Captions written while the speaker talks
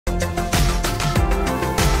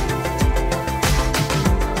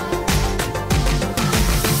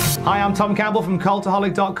Hi, I'm Tom Campbell from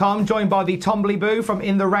Cultaholic.com, joined by the Tombly Boo from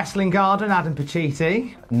In the Wrestling Garden, Adam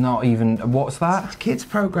Pacitti. Not even, what's that? It's a kids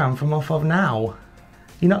programme from off of Now.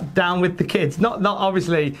 You're not down with the kids. Not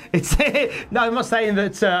obviously. It's no, I'm not saying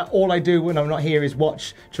that all I do when I'm not here is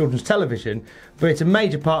watch children's television, but it's a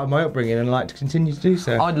major part of my upbringing and I'd like to continue to do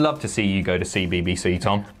so. I'd love to see you go to CBBC,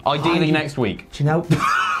 Tom. Ideally next week. Do you know?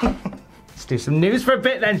 Let's do some news for a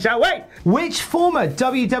bit then, shall we? Which former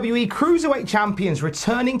WWE Cruiserweight champions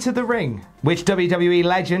returning to the ring? Which WWE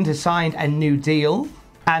legend has signed a new deal?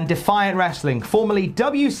 And Defiant Wrestling, formerly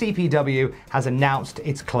WCPW, has announced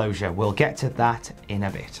its closure. We'll get to that in a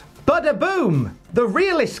bit. Bada-boom! The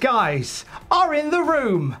realest guys are in the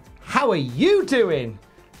room. How are you doing?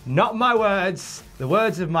 Not my words, the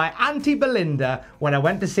words of my Auntie Belinda when I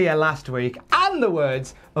went to see her last week, and the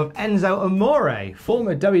words of Enzo Amore,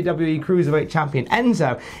 former WWE Cruiserweight champion.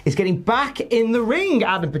 Enzo is getting back in the ring,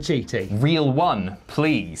 Adam Pacitti. Real one,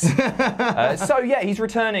 please. So yeah, he's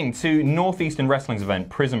returning to Northeastern Wrestling's event,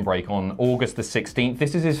 Prison Break, on August the 16th.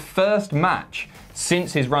 This is his first match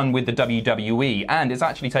since his run with the WWE, and it's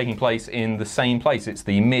actually taking place in the same place. It's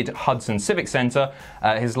the Mid-Hudson Civic Center.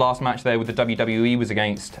 His last match there with the WWE was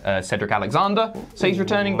against Cedric Alexander, so he's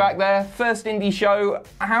returning back there. First indie show.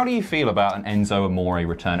 How do you feel about an Enzo Amore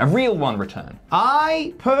return? A real one return?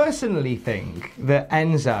 I personally think that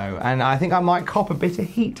Enzo, and I think I might cop a bit of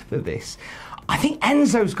heat for this, I think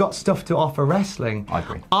Enzo's got stuff to offer wrestling. I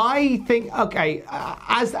agree. I think, okay,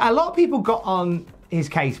 as a lot of people got on his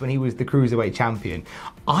case when he was the Cruiserweight champion,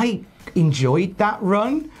 I enjoyed that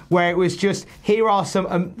run where it was just, here are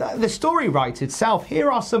some, the story writes itself,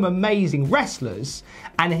 here are some amazing wrestlers,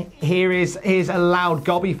 and here's a loud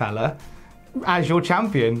gobby fella as your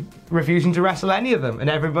champion, refusing to wrestle any of them, and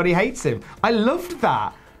everybody hates him. I loved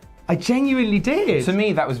that. I genuinely did. To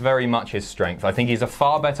me, that was very much his strength. I think he's a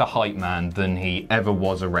far better hype man than he ever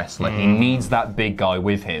was a wrestler. He needs that big guy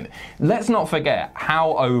with him. Let's not forget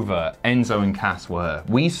how over Enzo and Cass were.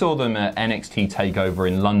 We saw them at NXT TakeOver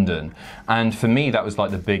in London, and for me, that was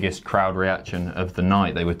like the biggest crowd reaction of the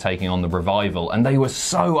night. They were taking on the Revival, and they were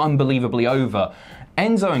so unbelievably over.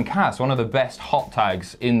 Enzo and Cass, one of the best hot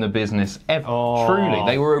tags in the business ever. Oh, truly.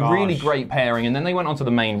 They were a really great pairing, and then they went onto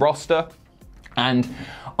the main roster, and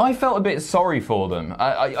I felt a bit sorry for them.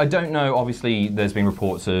 I don't know, obviously there's been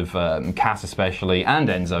reports of Cass especially, and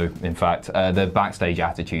Enzo in fact, their backstage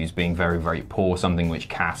attitudes being very, very poor, something which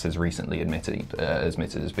Cass has recently admitted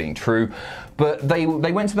as being true. But they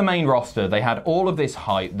went to the main roster, they had all of this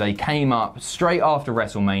hype, they came up straight after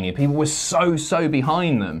WrestleMania, people were so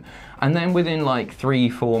behind them. And then within like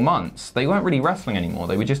 3-4 months, they weren't really wrestling anymore.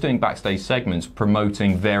 They were just doing backstage segments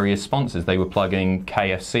promoting various sponsors. They were plugging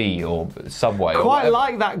KFC or Subway. Quite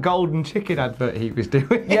like that golden chicken advert he was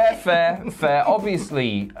doing. Yeah, fair.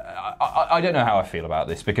 Obviously, I don't know how I feel about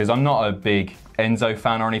this because I'm not a big Enzo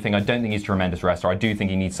fan or anything. I don't think he's a tremendous wrestler. I do think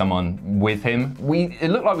he needs someone with him. It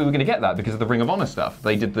looked like we were going to get that because of the Ring of Honor stuff.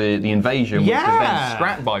 They did the invasion, which was then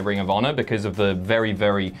scrapped by Ring of Honor because of the very,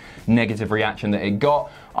 very negative reaction that it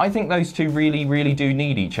got. I think those two really, really do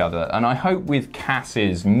need each other. And I hope with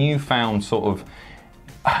Cass's newfound sort of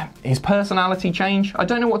his personality change, I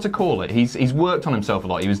don't know what to call it. He's worked on himself a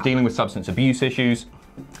lot. He was dealing with substance abuse issues.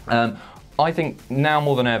 I think now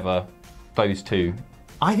more than ever, those two.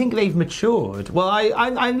 I think they've matured. Well,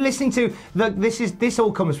 I'm listening to this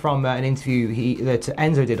all comes from an interview that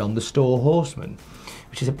Enzo did on the Store Horseman,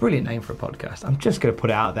 which is a brilliant name for a podcast. I'm just going to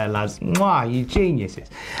put it out there, lads. Mwah, you geniuses.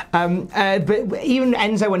 But even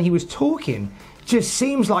Enzo, when he was talking, just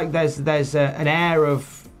seems like there's an air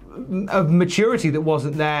of maturity that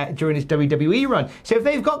wasn't there during his WWE run. So if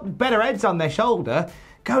they've got better heads on their shoulder,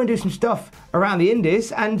 go and do some stuff around the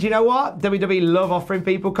indies. And you know what? WWE love offering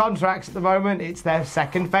people contracts at the moment. It's their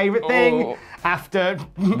second favourite thing after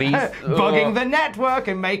bugging the network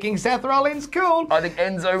and making Seth Rollins cool. I think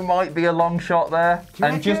Enzo might be a long shot there.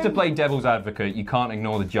 And just to play devil's advocate, you can't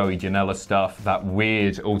ignore the Joey Janela stuff, that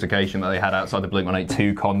weird altercation that they had outside the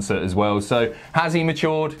Blink-182 concert as well. So has he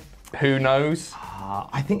matured? Who knows?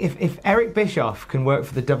 I think if Eric Bischoff can work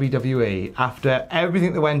for the WWE after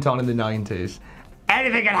everything that went on in the 90s,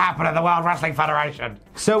 anything can happen at the World Wrestling Federation.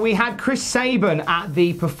 So we had Chris Sabin at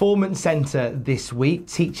the Performance Center this week,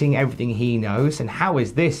 teaching everything he knows. And how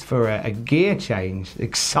is this for a gear change?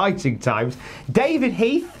 Exciting times. David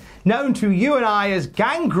Heath, known to you and I as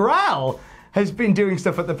Gangrel, has been doing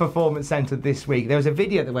stuff at the Performance Center this week. There was a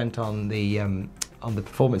video that went on the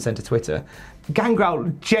Performance Center Twitter. Gangrel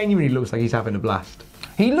genuinely looks like he's having a blast.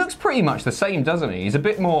 He looks pretty much the same, doesn't he? He's a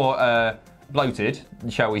bit more bloated,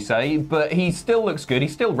 shall we say, but he still looks good.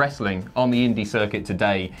 He's still wrestling on the indie circuit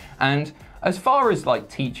today. And As far as like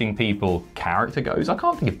teaching people character goes, I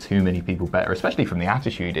can't think of too many people better, especially from the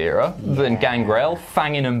Attitude Era, than Gangrel,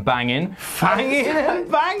 fanging and banging. Fanging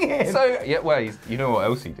and banging! So, yeah, well, you know what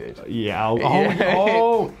else he did? Yeah.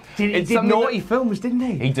 He did naughty films, didn't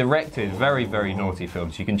he? He directed very, very naughty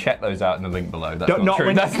films. You can check those out in the link below. That's Not not true.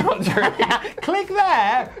 when- That's not true. Click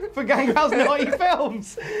there for Gangrel's naughty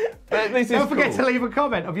films. This is Don't forget cool. to leave a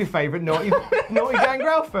comment of your favourite naughty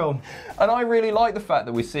Gangrel film. And I really like the fact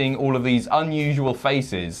that we're seeing all of these unusual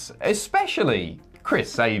faces, especially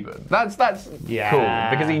Chris Sabin. That's Yeah. cool,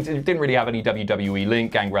 because he didn't really have any WWE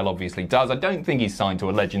link. Gangrel obviously does. I don't think he's signed to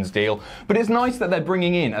a Legends deal, but it's nice that they're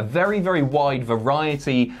bringing in a very, very wide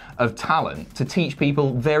variety of talent to teach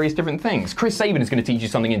people various different things. Chris Sabin is going to teach you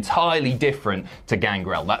something entirely different to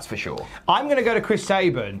Gangrel, that's for sure. I'm going to go to Chris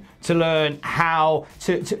Sabin to learn how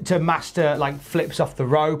to master like flips off the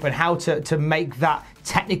rope and how to make that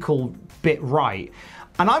technical bit right.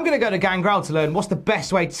 And I'm going to go to Gangrel to learn what's the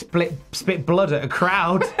best way to spit blood at a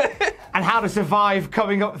crowd and how to survive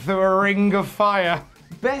coming up through a ring of fire.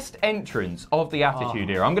 Best entrance of the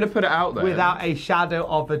Attitude Era. I'm going to put it out there. Without a shadow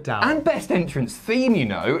of a doubt. And best entrance theme, you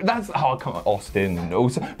know. That's, oh, come on, Austin and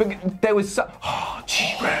also. But there was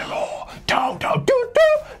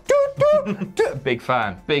big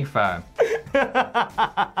fan, big fan.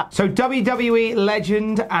 So WWE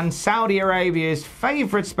Legend and Saudi Arabia's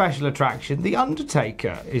favourite special attraction, The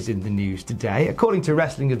Undertaker, is in the news today. According to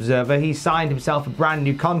Wrestling Observer, he signed himself a brand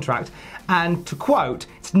new contract, and to quote,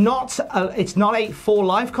 it's not a for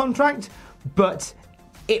life contract, but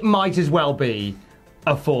it might as well be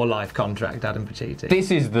a for life contract, Adam Pacitti. This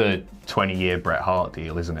is the 20-year Bret Hart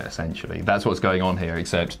deal, isn't it, essentially? That's what's going on here,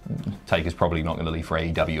 except Taker's probably not going to leave for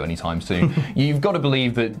AEW anytime soon. You've got to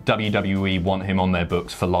believe that WWE want him on their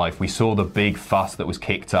books for life. We saw the big fuss that was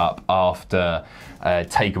kicked up after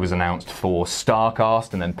Taker was announced for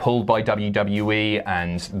StarCast and then pulled by WWE,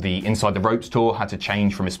 and the Inside the Ropes tour had to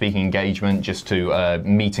change from a speaking engagement just to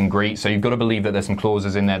meet and greet. So you've got to believe that there's some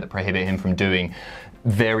clauses in there that prohibit him from doing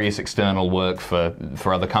various external work for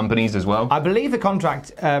other companies as well. I believe the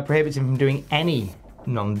contract prohibits him from doing any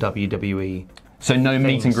non-WWE. So no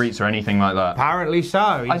meet and greets or anything like that? Apparently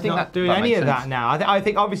so. He's I think not doing that any makes of sense. that now. I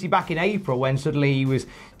think obviously back in April when suddenly he was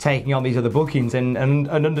taking on these other bookings and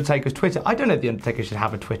Undertaker's Twitter. I don't know if the Undertaker should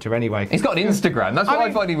have a Twitter anyway. He's got an Instagram. That's what I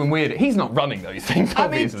mean- find even weirder. He's not running those things, I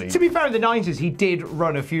mean, obviously. to be fair, in the 90s, he did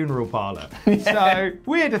run a funeral parlour. So,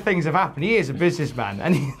 weirder things have happened. He is a businessman,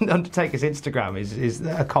 and Undertaker's Instagram is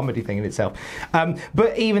a comedy thing in itself.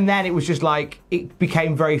 But even then, it was just like, it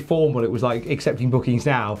became very formal. It was like, accepting bookings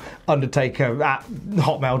now, Undertaker at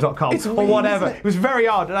hotmail.com It's or weird, whatever. isn't it? It was very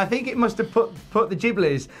odd, and I think it must have put the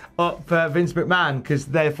Gibleys up Vince McMahon, because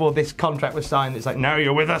therefore this contract was signed. It's like, no,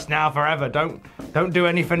 you're with us now forever. Don't do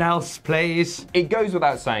anything else, please. It goes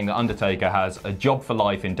without saying that Undertaker has a job for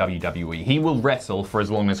life in WWE. He will wrestle for as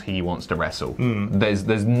long as he wants to wrestle.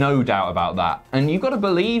 There's no doubt about that. And you've got to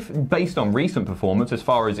believe, based on recent performance, as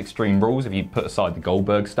far as Extreme Rules, if you put aside the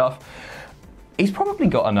Goldberg stuff, he's probably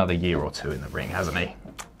got another year or two in the ring, hasn't he?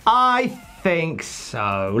 I think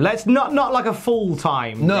so. Let's not like a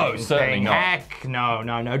full-time No, thing. certainly not. Heck,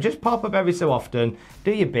 no. Just pop up every so often,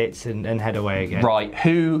 do your bits and head away again. Right,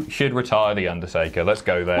 who should retire the Undertaker? Let's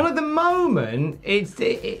go there. Well, at the moment,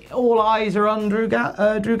 all eyes are on Drew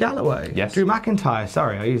Galloway. Yes. Drew McIntyre.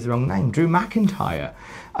 Sorry, I used the wrong name. Drew McIntyre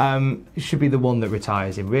should be the one that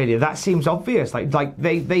retires him. Really, that seems obvious. Like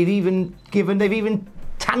they've even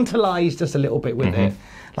tantalised us a little bit with it.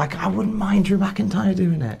 Like, I wouldn't mind Drew McIntyre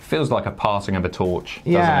doing it. Feels like a passing of a torch,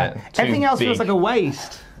 doesn't Yeah. it? Too Everything else feels big. like a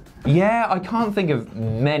waste. Yeah, I can't think of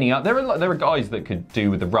many. There are guys that could do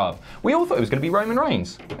with the rub. We all thought it was going to be Roman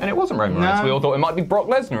Reigns, and it wasn't Roman Reigns. We all thought it might be Brock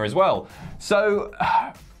Lesnar as well. So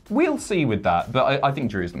we'll see with that, but I think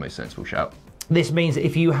Drew is the most sensible shout. This means that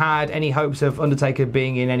if you had any hopes of Undertaker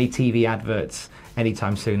being in any TV adverts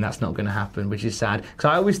anytime soon, that's not going to happen, which is sad. Because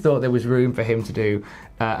I always thought there was room for him to do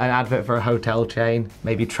an advert for a hotel chain,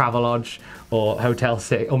 maybe Travelodge or Hotel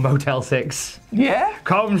 6 or Motel 6. Yeah?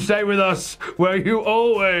 Come stay with us where you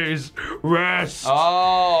always rest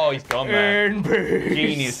Oh, he's gone there. in peace.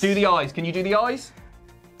 Genius. Do the eyes. Can you do the eyes?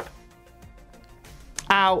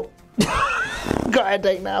 Ow. Got a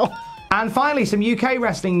headache now. And finally, some UK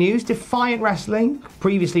wrestling news. Defiant Wrestling,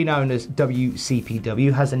 previously known as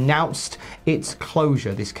WCPW, has announced its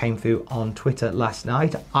closure. This came through on Twitter last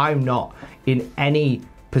night. I'm not in any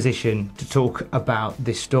position to talk about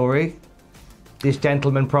this story. This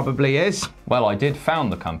gentleman probably is. Well, I did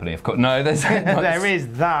found the company, of course. No, there's... There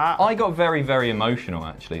is that. I got very, very emotional,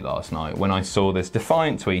 actually, last night when I saw this.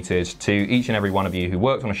 Defiant tweeted to each and every one of you who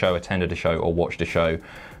worked on a show, attended a show, or watched a show,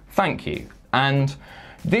 thank you. And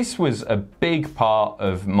this was a big part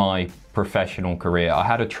of my professional career. I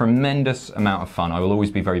had a tremendous amount of fun. I will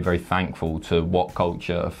always be very, very thankful to What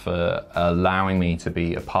Culture for allowing me to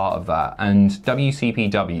be a part of that. And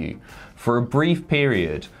WCPW, for a brief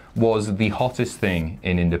period, was the hottest thing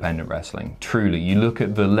in independent wrestling. Truly, you look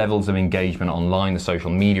at the levels of engagement online, the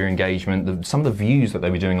social media engagement, some of the views that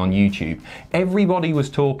they were doing on YouTube. Everybody was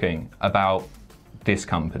talking about this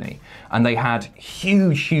company, and they had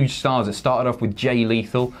huge stars. It started off with Jay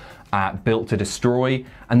Lethal at Built to Destroy,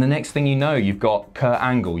 and the next thing you know, you've got Kurt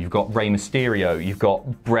Angle, you've got Rey Mysterio, you've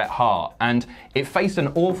got Bret Hart, and it faced an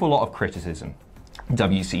awful lot of criticism,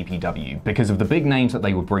 WCPW, because of the big names that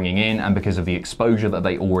they were bringing in and because of the exposure that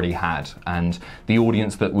they already had and the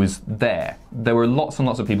audience that was there. There were lots and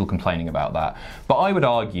lots of people complaining about that. But I would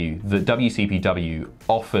argue that WCPW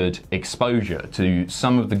offered exposure to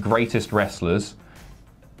some of the greatest wrestlers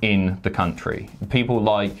in the country. People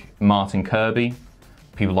like Martin Kirby,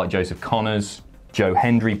 people like Joseph Connors, Joe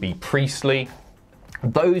Hendry, B. Priestley.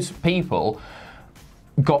 Those people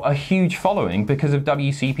got a huge following because of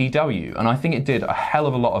WCPW, and I think it did a hell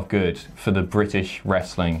of a lot of good for the British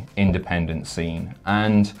wrestling independent scene,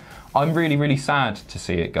 and I'm really sad to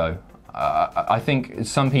see it go. I think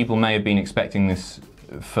some people may have been expecting this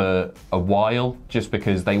for a while, just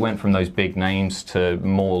because they went from those big names to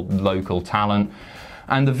more local talent,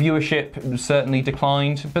 and the viewership certainly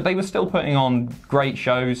declined, but they were still putting on great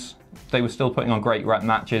shows, they were still putting on great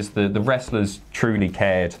matches, the wrestlers truly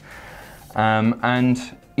cared. And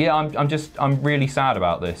yeah, I'm really sad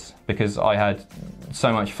about this, because I had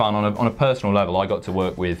so much fun on a personal level. I got to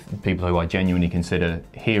work with people who I genuinely consider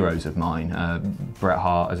heroes of mine. Bret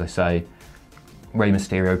Hart, as I say, Rey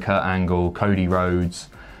Mysterio, Kurt Angle, Cody Rhodes.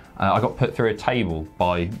 I got put through a table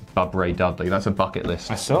by Bub Ray Dudley. That's a bucket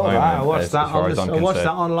list. I saw that. I watched that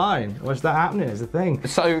online. What's that happening? Is the thing.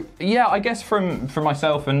 So yeah, I guess from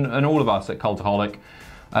myself and all of us at Cultaholic,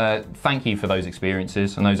 thank you for those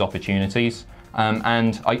experiences and those opportunities.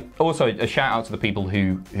 And I also a shout out to the people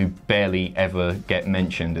who barely ever get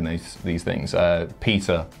mentioned in these things.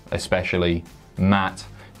 Peter, especially, Matt,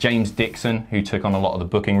 James Dixon, who took on a lot of the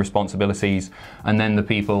booking responsibilities, and then the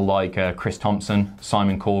people like Chris Thompson,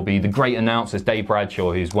 Simon Corby, the great announcers, Dave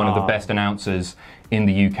Bradshaw, who's one of the best announcers in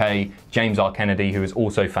the UK, James R. Kennedy, who is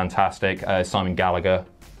also fantastic, Simon Gallagher,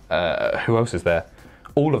 who else is there?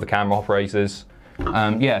 All of the camera operators.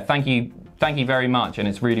 Yeah, thank you very much, and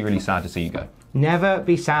it's really sad to see you go. Never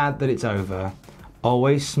be sad that it's over.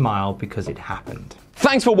 Always smile because it happened.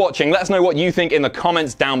 Thanks for watching. Let us know what you think in the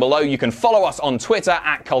comments down below. You can follow us on Twitter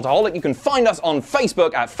at Cultaholic. You can find us on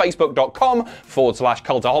Facebook at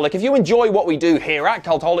facebook.com/Cultaholic. If you enjoy what we do here at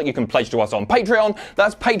Cultaholic, you can pledge to us on Patreon.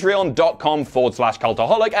 That's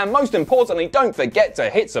patreon.com/Cultaholic. And most importantly, don't forget to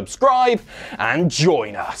hit subscribe and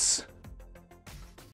join us.